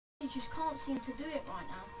just can't seem to do it right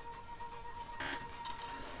now.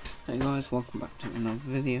 Hey guys, welcome back to another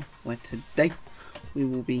video where today we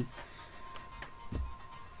will be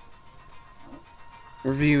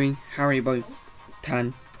reviewing Haribo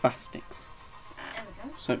Tangfastics.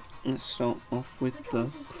 So let's start off with the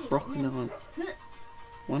crocodile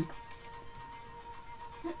one.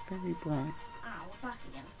 Very bright. Ah, we're back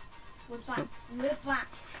again. We're back. Yep. We're back.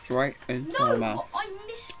 Straight into our mouth. I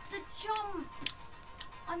missed the jump.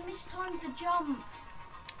 I mistimed the jump.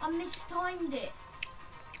 I mistimed it.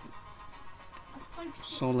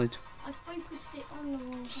 Solid. I focused it on the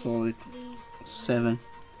wrong place. Solid. Please. 7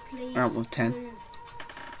 out of 10. Move.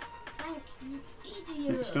 Thank you,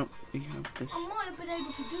 idiot. Next up, we have this I might have been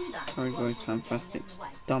able to do that. Haribo Tangfastics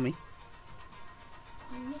dummy.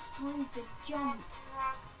 I mistimed the jump.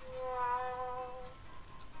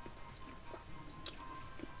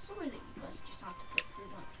 Sorry that you guys just have to put through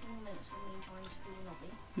like 4 minutes of me trying to do a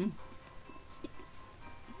lobby.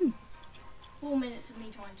 4 minutes of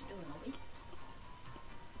me trying to do a lobby.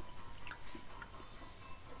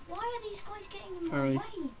 Why are these guys getting in my way?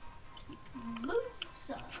 Move,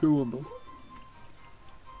 sir. Chewable.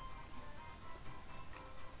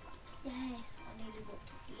 Yes, I nearly walked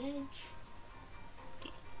off the edge.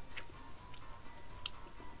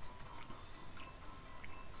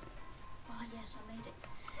 Oh yes, I made it.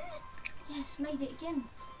 Yes, made it again.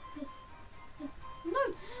 No!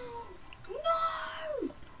 No!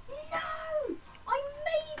 No! I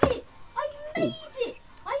made it! I made it!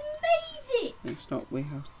 I made it! Next up we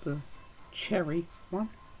have the cherry one.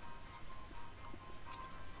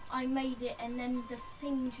 I made it and then the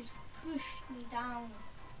thing just pushed me down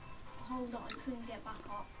a hole that I couldn't get back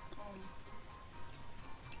up on.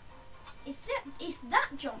 It's that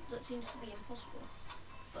jump that seems to be impossible.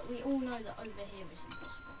 But we all know that over here is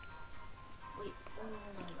impossible. We all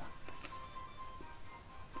know that.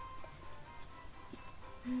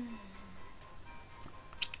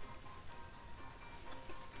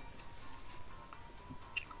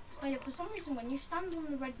 Oh yeah, for some reason when you stand on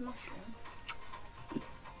the red mushroom,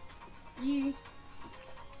 you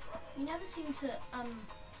never seem to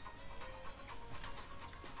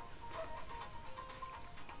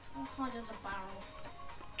hide as a barrel.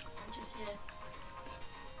 And just here.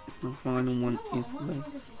 The final one is the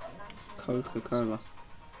Coca-Cola.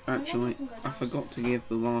 Actually, I forgot to give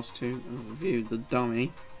the last two a review. The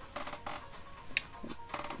dummy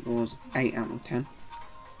was 8 out of 10.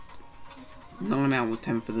 9 out of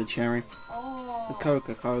 10 for the cherry. Oh. The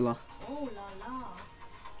Coca-Cola. Oh la la.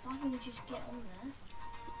 Why don't you just get on there?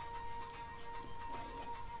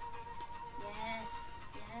 Yes,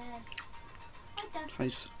 yes.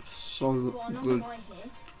 Tastes so good.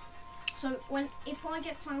 So if I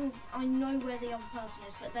get found, I know where the other person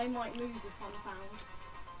is, but they might move if I'm found,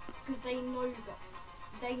 because they know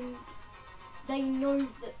that I know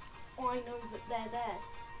that they're there.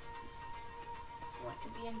 So that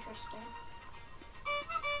could be interesting.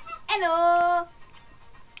 Hello.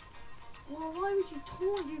 Well, why would you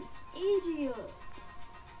taunt, you idiot?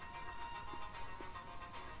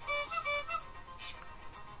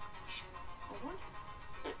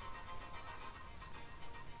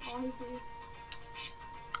 I do.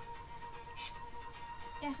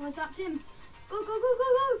 Yes, I tapped him. Go, go, go, go,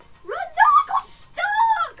 go! Run! No, I got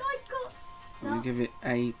stuck! I got stuck. I'm gonna give it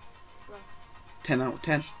a 10 out of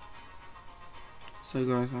 10. So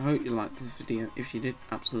guys, I hope you liked this video. If you did,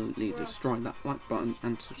 absolutely destroy that like button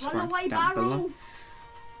and subscribe down below.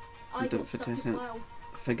 And don't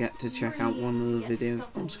forget to check out one of the videos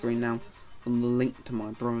on screen now on the link to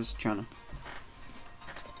my brother's channel.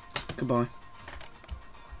 Goodbye.